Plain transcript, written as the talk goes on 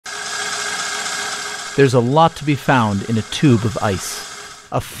There's a lot to be found in a tube of ice.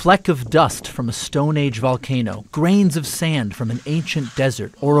 A fleck of dust from a Stone Age volcano, grains of sand from an ancient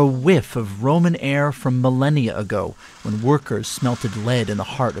desert, or a whiff of Roman air from millennia ago when workers smelted lead in the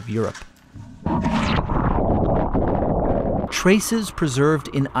heart of Europe. Traces preserved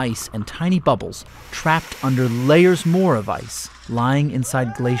in ice and tiny bubbles trapped under layers more of ice lying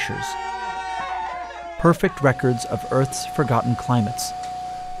inside glaciers. Perfect records of Earth's forgotten climates.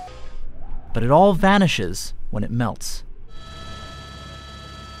 But it all vanishes when it melts.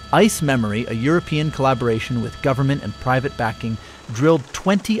 Ice Memory, a European collaboration with government and private backing, drilled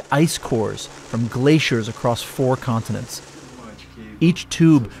 20 ice cores from glaciers across 4 continents. Each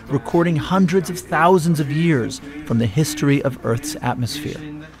tube recording hundreds of thousands of years from the history of Earth's atmosphere.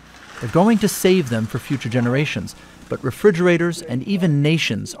 They're going to save them for future generations, but refrigerators and even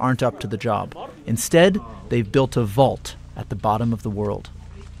nations aren't up to the job. Instead, they've built a vault at the bottom of the world.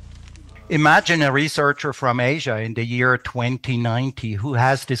 Imagine a researcher from Asia in the year 2090 who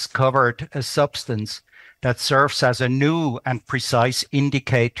has discovered a substance that serves as a new and precise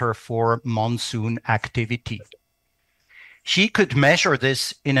indicator for monsoon activity. She could measure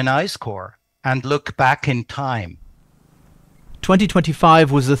this in an ice core and look back in time.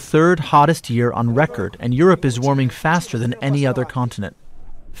 2025 was the 3rd hottest year on record, and Europe is warming faster than any other continent.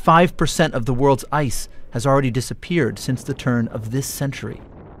 5% of the world's ice has already disappeared since the turn of this century.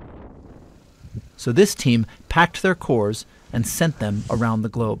 So this team packed their cores and sent them around the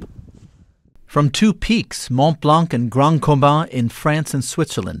globe. From 2 peaks, Mont Blanc and Grand Colin in France and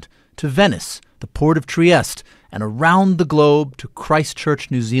Switzerland, to Venice, the port of Trieste, and around the globe to Christchurch,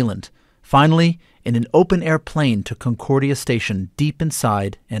 New Zealand. Finally, in an open-air plane to Concordia Station deep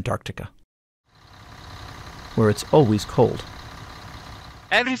inside Antarctica, where it's always cold.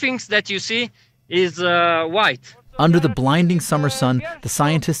 Everything that you see is white. Under the blinding summer sun, the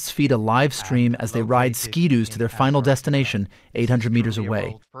scientists feed a live stream as they ride ski-doos to their final destination, 800 meters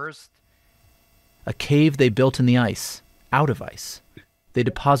away. A cave they built in the ice, out of ice. They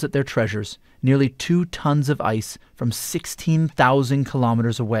deposit their treasures, nearly 2 tons of ice from 16,000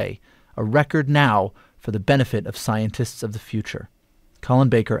 kilometers away, a record now for the benefit of scientists of the future. Colin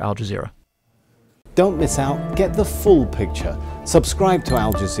Baker, Al Jazeera. Don't miss out, get the full picture. Subscribe to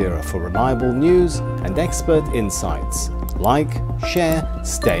Al Jazeera for reliable news and expert insights. Like, share,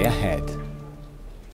 stay ahead.